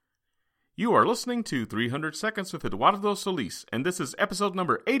You are listening to 300 Seconds with Eduardo Solis, and this is episode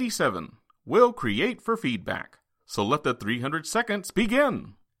number 87, Will Create for Feedback. So let the 300 seconds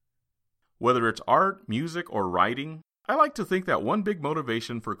begin! Whether it's art, music, or writing, I like to think that one big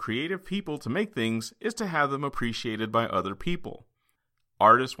motivation for creative people to make things is to have them appreciated by other people.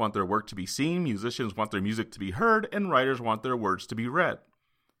 Artists want their work to be seen, musicians want their music to be heard, and writers want their words to be read.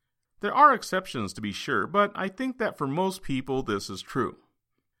 There are exceptions to be sure, but I think that for most people this is true.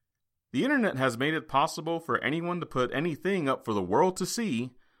 The internet has made it possible for anyone to put anything up for the world to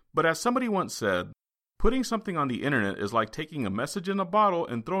see, but as somebody once said, putting something on the internet is like taking a message in a bottle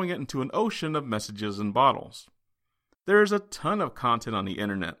and throwing it into an ocean of messages in bottles. There is a ton of content on the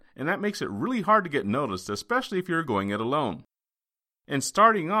internet, and that makes it really hard to get noticed, especially if you're going it alone. And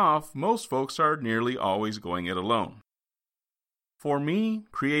starting off, most folks are nearly always going it alone. For me,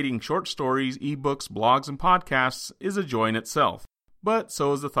 creating short stories, ebooks, blogs, and podcasts is a joy in itself, but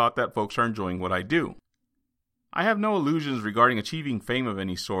so is the thought that folks are enjoying what I do. I have no illusions regarding achieving fame of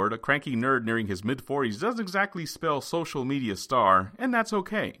any sort. A cranky nerd nearing his mid-40s doesn't exactly spell social media star, and that's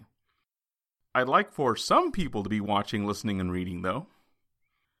okay. I'd like for some people to be watching, listening, and reading, though.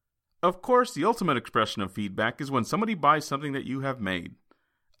 Of course, the ultimate expression of feedback is when somebody buys something that you have made.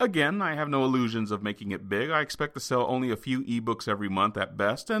 Again, I have no illusions of making it big. I expect to sell only a few ebooks every month at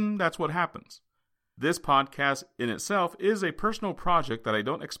best, and that's what happens. This podcast in itself is a personal project that I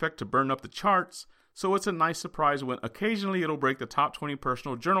don't expect to burn up the charts, so it's a nice surprise when occasionally it'll break the top 20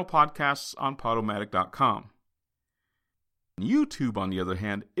 personal journal podcasts on Podomatic.com. YouTube, on the other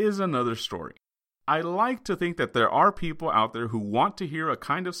hand, is another story. I like to think that there are people out there who want to hear a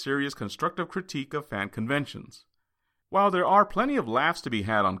kind of serious constructive critique of fan conventions. While there are plenty of laughs to be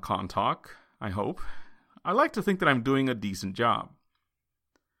had on Con Talk, I hope, I like to think that I'm doing a decent job.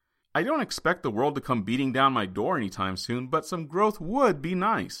 I don't expect the world to come beating down my door anytime soon, but some growth would be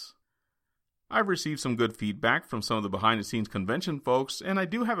nice. I've received some good feedback from some of the behind-the-scenes convention folks, and I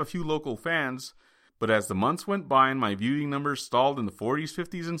do have a few local fans, but as the months went by and my viewing numbers stalled in the 40s,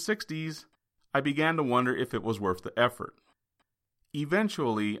 50s, and 60s, I began to wonder if it was worth the effort.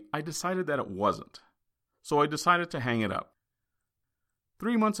 Eventually, I decided that it wasn't, so I decided to hang it up.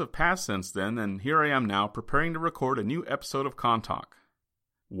 3 months have passed since then, and here I am now preparing to record a new episode of Con Talk.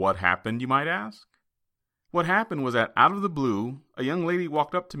 What happened, you might ask? What happened was that out of the blue, a young lady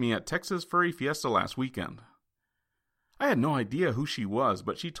walked up to me at Texas Furry Fiesta last weekend. I had no idea who she was,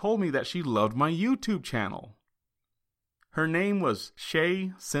 but she told me that she loved my YouTube channel. Her name was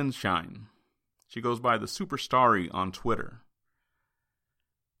Shay Sunshine. She goes by the Super Starry on Twitter.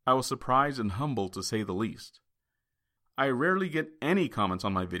 I was surprised and humbled to say the least. I rarely get any comments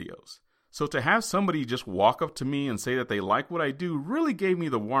on my videos. So to have somebody just walk up to me and say that they like what I do really gave me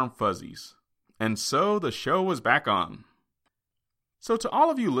the warm fuzzies. And so the show was back on. So to all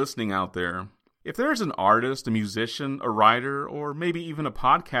of you listening out there, if there's an artist, a musician, a writer, or maybe even a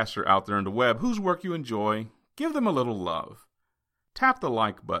podcaster out there on the web whose work you enjoy, give them a little love. Tap the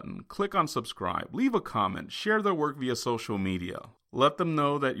like button, click on subscribe, leave a comment, share their work via social media. Let them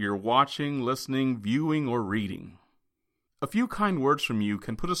know that you're watching, listening, viewing, or reading. A few kind words from you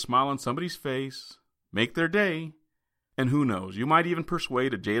can put a smile on somebody's face, make their day, and who knows, you might even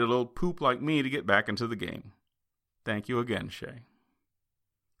persuade a jaded little poop like me to get back into the game. Thank you again, Shay.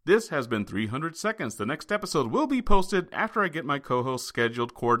 This has been 300 Seconds. The next episode will be posted after I get my co-host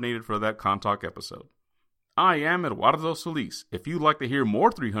scheduled, coordinated for that Con Talk episode. I am Eduardo Solis. If you'd like to hear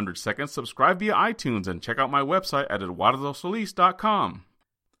more 300 Seconds, subscribe via iTunes and check out my website at eduardosolis.com.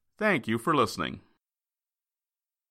 Thank you for listening.